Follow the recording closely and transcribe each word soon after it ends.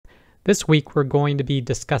This week we're going to be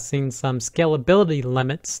discussing some scalability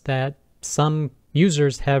limits that some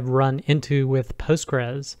users have run into with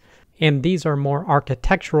Postgres, and these are more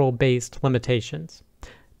architectural based limitations.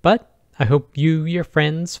 But I hope you, your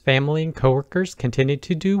friends, family, and coworkers continue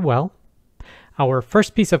to do well. Our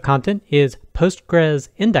first piece of content is Postgres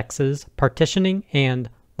indexes, partitioning, and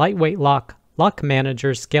lightweight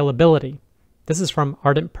LockManager scalability. This is from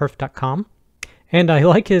ardentperf.com. And I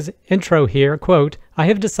like his intro here, quote, "I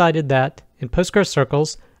have decided that, in Postgres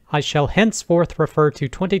circles, I shall henceforth refer to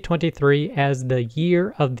 2023 as the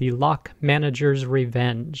year of the LockManager's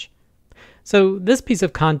revenge." So this piece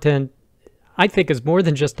of content, I think, is more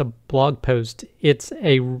than just a blog post. It's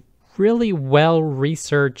a really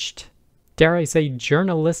well-researched, dare I say,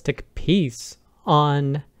 journalistic piece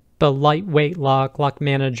on the lightweight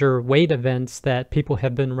LockManager wait events that people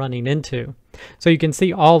have been running into. So you can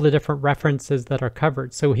see all the different references that are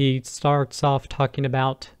covered. So he starts off talking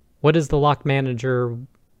about what is the LockManager,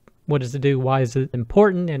 what does it do, why is it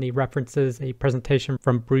important, and he references a presentation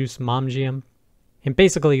from Bruce Momjian. And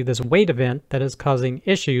basically this wait event that is causing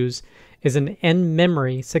issues is an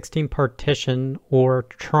in-memory 16 partition or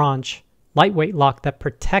tranche lightweight lock that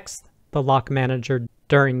protects the LockManager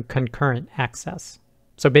during concurrent access.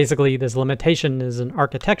 So basically this limitation is an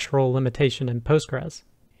architectural limitation in Postgres.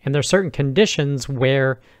 And there are certain conditions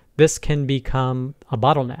where this can become a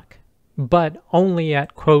bottleneck, but only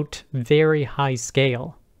at, quote, very high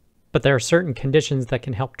scale. But there are certain conditions that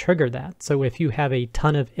can help trigger that. So if you have a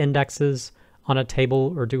ton of indexes on a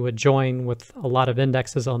table or do a join with a lot of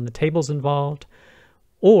indexes on the tables involved,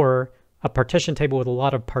 or a partition table with a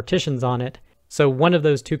lot of partitions on it, so one of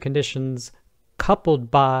those two conditions coupled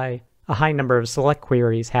by a high number of select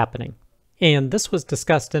queries happening. And this was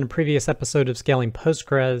discussed in a previous episode of Scaling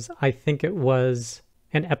Postgres. I think it was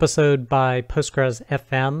an episode by Postgres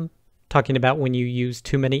FM talking about when you use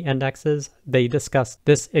too many indexes. They discussed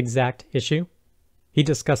this exact issue. He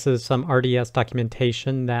discusses some RDS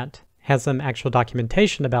documentation that has some actual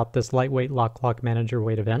documentation about this lightweight LockManager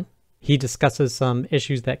wait event. He discusses some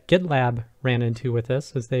issues that GitLab ran into with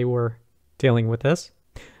this as they were dealing with this.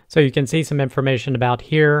 So you can see some information about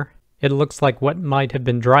here. It looks like what might have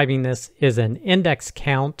been driving this is an index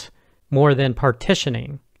count more than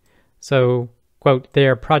partitioning. So, quote,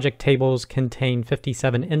 their project tables contain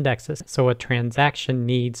 57 indexes, so a transaction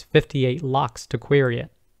needs 58 locks to query it.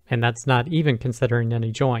 And that's not even considering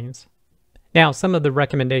any joins. Now, some of the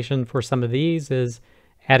recommendation for some of these is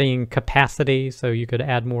adding capacity, so you could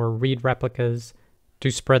add more read replicas to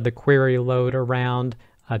spread the query load around,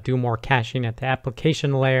 do more caching at the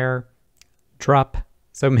application layer, drop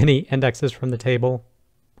so many indexes from the table,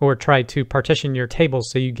 or try to partition your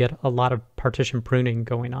tables so you get a lot of partition pruning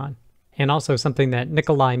going on. And also something that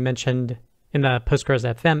Nikolai mentioned in the Postgres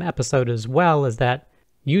FM episode as well is that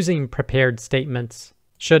using prepared statements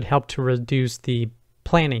should help to reduce the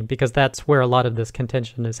planning, because that's where a lot of this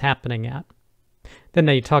contention is happening at. Then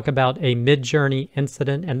they talk about a mid-journey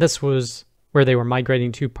incident, and this was where they were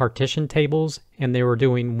migrating to partition tables and they were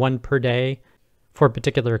doing one per day for a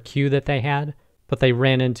particular queue that they had, but they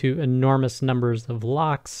ran into enormous numbers of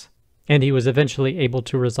locks, and he was eventually able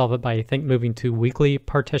to resolve it by, I think, moving to weekly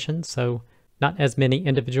partitions, so not as many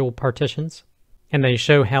individual partitions. And they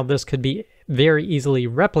show how this could be very easily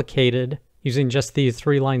replicated using just these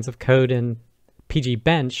 3 lines of code in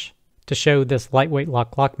PgBouncer to show this lightweight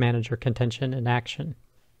LockManager contention in action.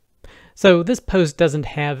 So this post doesn't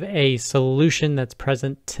have a solution that's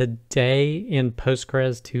present today in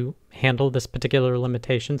Postgres to handle this particular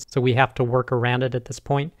limitation, so we have to work around it at this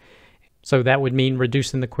point. So that would mean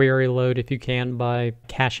reducing the query load if you can by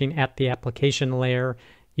caching at the application layer,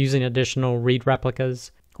 using additional read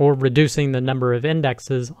replicas, or reducing the number of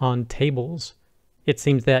indexes on tables. It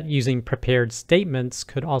seems that using prepared statements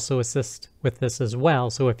could also assist with this as well.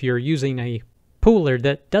 So if you're using a pooler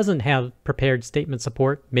that doesn't have prepared statement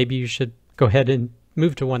support, maybe you should go ahead and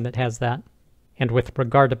move to one that has that. And with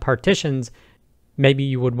regard to partitions, maybe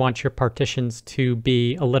you would want your partitions to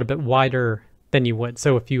be a little bit wider than you would.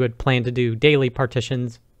 So if you had planned to do daily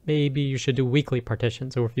partitions, maybe you should do weekly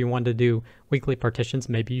partitions. Or if you want to do weekly partitions,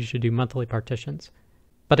 maybe you should do monthly partitions.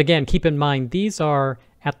 But again, keep in mind, these are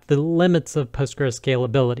at the limits of Postgres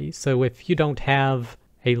scalability. So if you don't have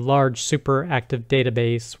a large super active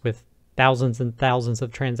database with thousands and thousands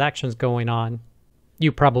of transactions going on,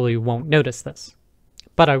 you probably won't notice this.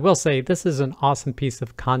 But I will say this is an awesome piece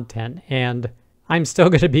of content, and I'm still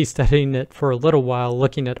going to be studying it for a little while,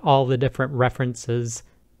 looking at all the different references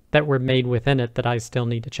that were made within it that I still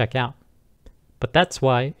need to check out. But that's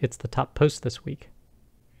why it's the top post this week.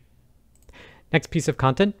 Next piece of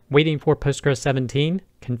content, waiting for Postgres 17,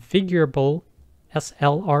 Configurable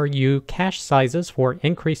SLRU cache sizes for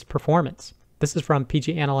increased performance. This is from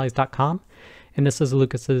pganalyze.com, and this is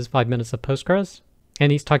Lucas's 5 Minutes of Postgres.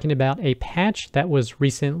 And he's talking about a patch that was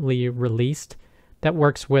recently released that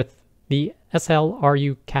works with the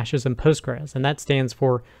SLRU caches in Postgres, and that stands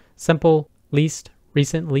for Simple Least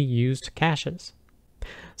Recently Used Caches.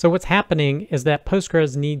 So what's happening is that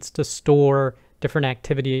Postgres needs to store different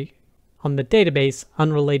activity on the database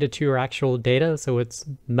unrelated to your actual data, so it's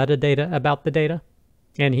metadata about the data.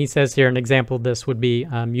 And he says here an example of this would be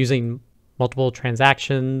using multiple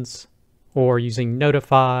transactions, or using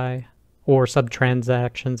notify, or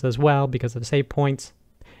sub-transactions as well because of save points.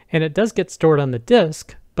 And it does get stored on the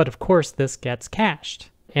disk, but of course this gets cached.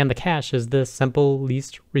 And the cache is this simple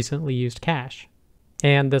least recently used cache.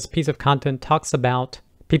 And this piece of content talks about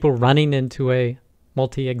people running into a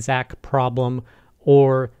multi-exec problem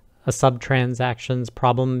or a sub-transactions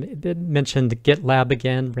problem. It mentioned GitLab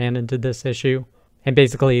again, ran into this issue. And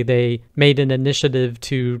basically they made an initiative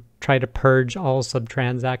to try to purge all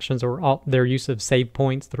sub-transactions or all their use of save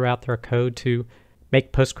points throughout their code to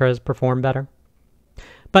make Postgres perform better.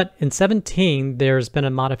 But in 17, there's been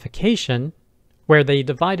a modification where they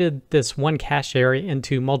divided this one cache area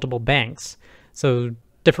into multiple banks. So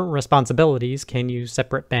different responsibilities can use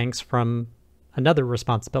separate banks from another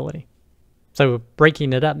responsibility. So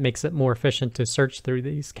breaking it up makes it more efficient to search through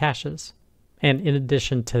these caches. And in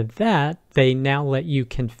addition to that, they now let you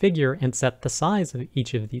configure and set the size of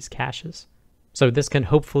each of these caches. So this can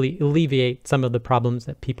hopefully alleviate some of the problems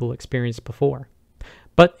that people experienced before.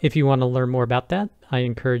 But if you want to learn more about that, I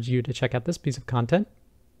encourage you to check out this piece of content.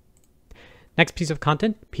 Next piece of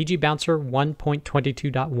content, PgBouncer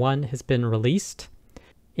 1.22.1 has been released.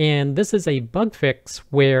 And this is a bug fix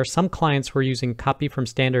where some clients were using copy from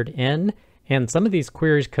standard in, and some of these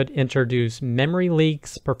queries could introduce memory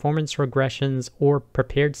leaks, performance regressions, or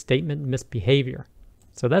prepared statement misbehavior.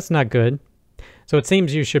 So that's not good. So it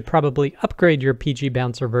seems you should probably upgrade your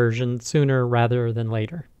PgBouncer version sooner rather than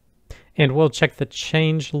later. And we'll check the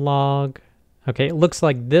change log. Okay, it looks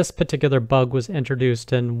like this particular bug was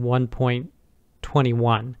introduced in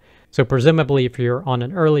 1.21. So presumably if you're on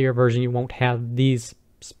an earlier version, you won't have these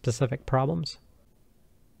specific problems.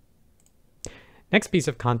 Next piece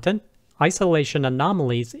of content, isolation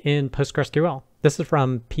anomalies in PostgreSQL. This is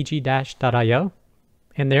from pg-io,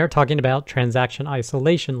 and they're talking about transaction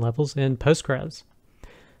isolation levels in Postgres.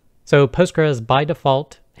 So Postgres by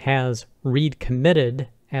default has read committed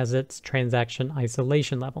as its transaction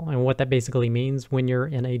isolation level. And what that basically means, when you're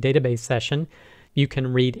in a database session, you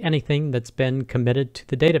can read anything that's been committed to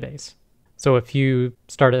the database. So if you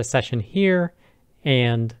start a session here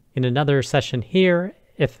and in another session here,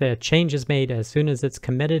 if the change is made as soon as it's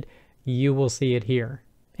committed, you will see it here.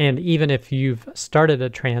 And even if you've started a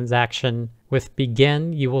transaction with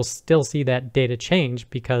begin, you will still see that data change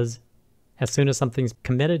because as soon as something's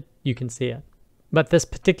committed, you can see it. But this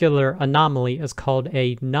particular anomaly is called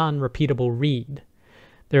a non-repeatable read.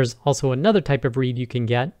 There's also another type of read you can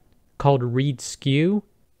get called read skew,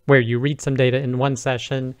 where you read some data in one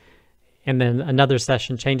session and then another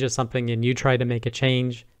session changes something and you try to make a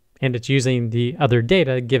change and it's using the other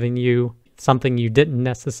data, giving you something you didn't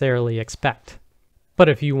necessarily expect. But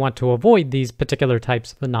if you want to avoid these particular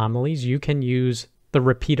types of anomalies, you can use the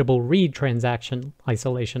repeatable read transaction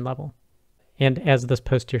isolation level. And as this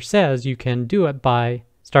post here says, you can do it by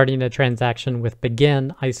starting a transaction with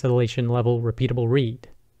begin isolation level repeatable read.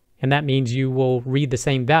 And that means you will read the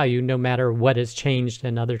same value no matter what is changed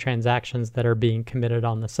in other transactions that are being committed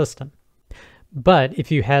on the system. But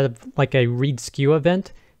if you have like a read skew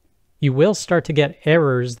event, you will start to get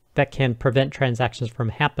errors that can prevent transactions from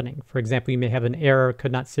happening. For example, you may have an error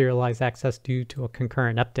could not serialize access due to a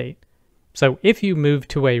concurrent update. So if you move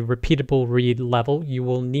to a repeatable read level, you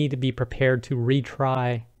will need to be prepared to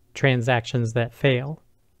retry transactions that fail.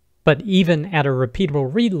 But even at a repeatable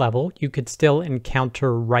read level, you could still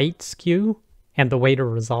encounter write skew, and the way to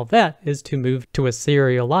resolve that is to move to a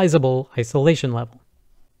serializable isolation level.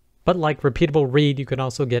 But like repeatable read, you can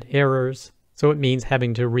also get errors, so it means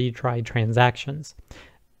having to retry transactions.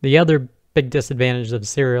 The other big disadvantage of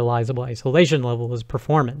serializable isolation level is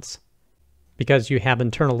performance, because you have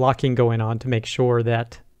internal locking going on to make sure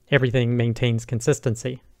that everything maintains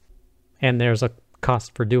consistency. And there's a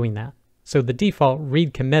cost for doing that. So the default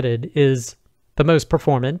read committed is the most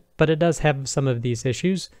performant, but it does have some of these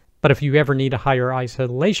issues. But if you ever need a higher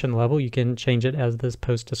isolation level, you can change it as this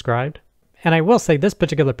post described. And I will say this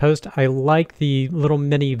particular post, I like the little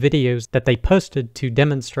mini videos that they posted to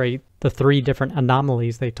demonstrate the 3 different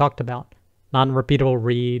anomalies they talked about: non-repeatable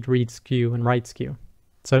read, read skew, and write skew.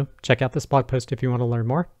 So check out this blog post if you want to learn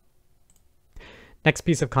more. Next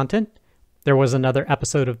piece of content, There was another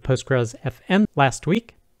episode of Postgres FM last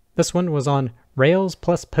week. This one was on Rails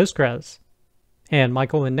plus Postgres. And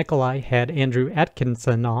Michael and Nikolai had Andrew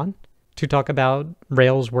Atkinson on to talk about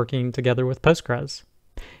Rails working together with Postgres.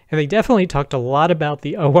 And they definitely talked a lot about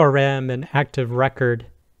the ORM and active record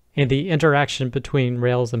and the interaction between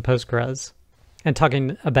Rails and Postgres, and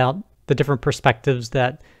talking about the different perspectives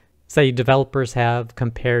that, say, developers have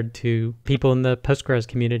compared to people in the Postgres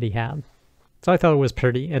community have. So I thought it was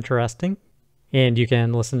pretty interesting, and you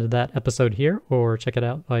can listen to that episode here or check it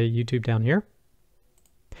out by YouTube down here.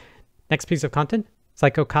 Next piece of content,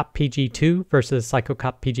 Psychocop PG2 versus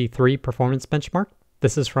Psychocop PG3 performance benchmark.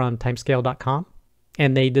 This is from timescale.com,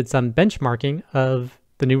 and they did some benchmarking of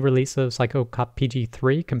the new release of Psychocop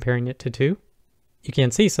PG3, comparing it to 2. You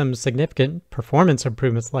can see some significant performance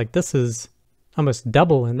improvements, like this is almost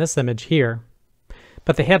double in this image here.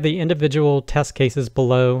 But they have the individual test cases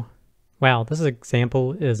below. Wow, this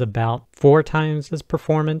example is about 4 times as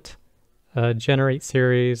performant. Generate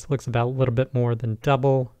series looks about a little bit more than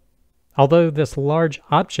double. Although this large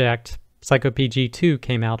object, PsychoPG2,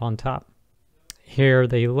 came out on top. Here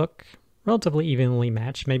they look relatively evenly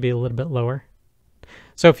matched, maybe a little bit lower.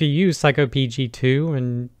 So if you use PsychoPG2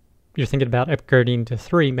 and you're thinking about upgrading to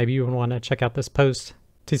 3, maybe you would want to check out this post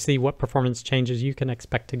to see what performance changes you can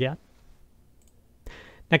expect to get.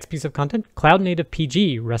 Next piece of content,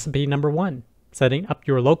 CloudNativePG Recipe number 1, setting up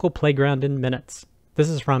your local playground in minutes. This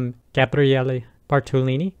is from Gabriele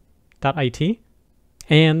Bartolini.it,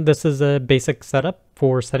 and this is a basic setup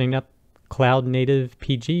for setting up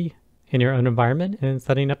CloudNativePG in your own environment and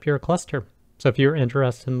setting up your cluster. So if you're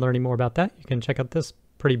interested in learning more about that, you can check out this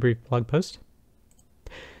pretty brief blog post.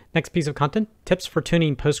 Next piece of content, tips for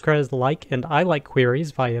tuning Postgres LIKE and ILIKE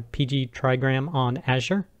queries via PG trigram on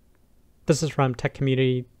Azure. This is from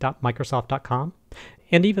techcommunity.microsoft.com.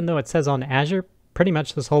 And even though it says on Azure, pretty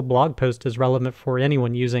much this whole blog post is relevant for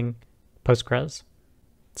anyone using Postgres.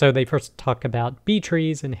 So they first talk about B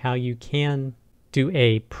trees and how you can do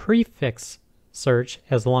a prefix search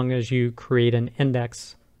as long as you create an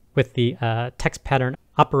index with the text pattern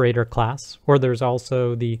operator class, or there's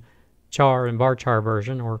also the char and varchar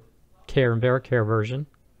version, or char and varchar version.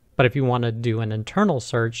 But if you want to do an internal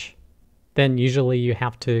search, then usually you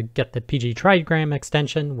have to get the PG trigram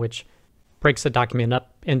extension, which breaks the document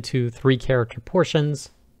up into 3-character portions,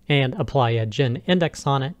 and apply a gen index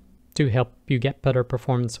on it to help you get better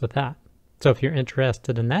performance with that. So if you're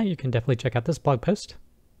interested in that, you can definitely check out this blog post.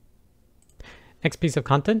 Next piece of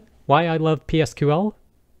content, why I love PSQL,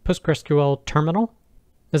 PostgreSQL Terminal.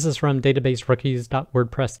 This is from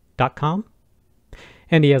databaserookies.wordpress.com.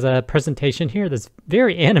 And he has a presentation here that's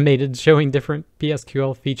very animated, showing different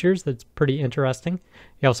PSQL features. That's pretty interesting.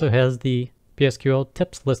 He also has the PSQL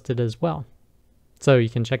tips listed as well. So you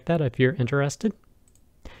can check that if you're interested.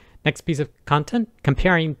 Next piece of content,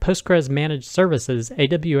 comparing Postgres managed services,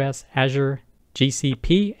 AWS, Azure,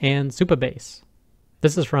 GCP, and Supabase.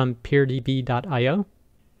 This is from peerdb.io.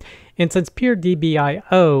 And since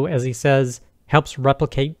peerdb.io, as he says, helps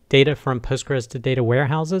replicate data from Postgres to data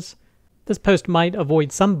warehouses, this post might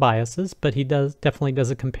avoid some biases, but he definitely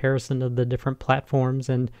does a comparison of the different platforms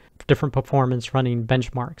and different performance running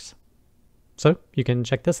benchmarks. So you can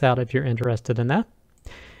check this out if you're interested in that.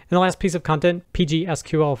 And the last piece of content,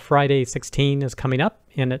 PGSQL Friday 16 is coming up,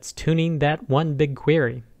 and it's tuning that one big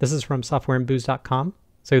query. This is from softwareandbooze.com.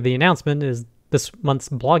 So the announcement is this month's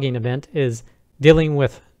blogging event is dealing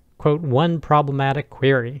with, quote, one problematic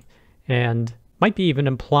query, and might be even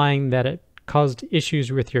implying that it caused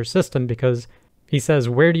issues with your system, because he says,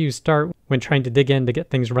 where do you start when trying to dig in to get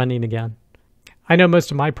things running again? I know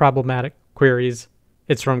most of my problematic queries,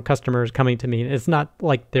 it's from customers coming to me. It's not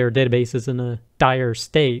like their database is in a dire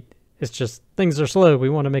state. It's just things are slow. We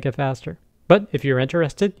want to make it faster. But if you're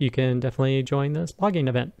interested, you can definitely join this blogging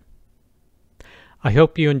event. I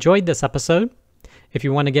hope you enjoyed this episode. If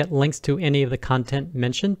you want to get links to any of the content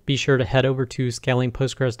mentioned, be sure to head over to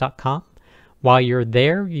scalingpostgres.com. While you're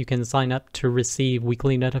there, you can sign up to receive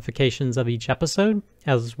weekly notifications of each episode,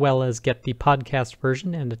 as well as get the podcast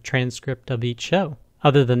version and a transcript of each show.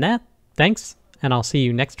 Other than that, thanks, and I'll see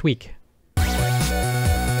you next week.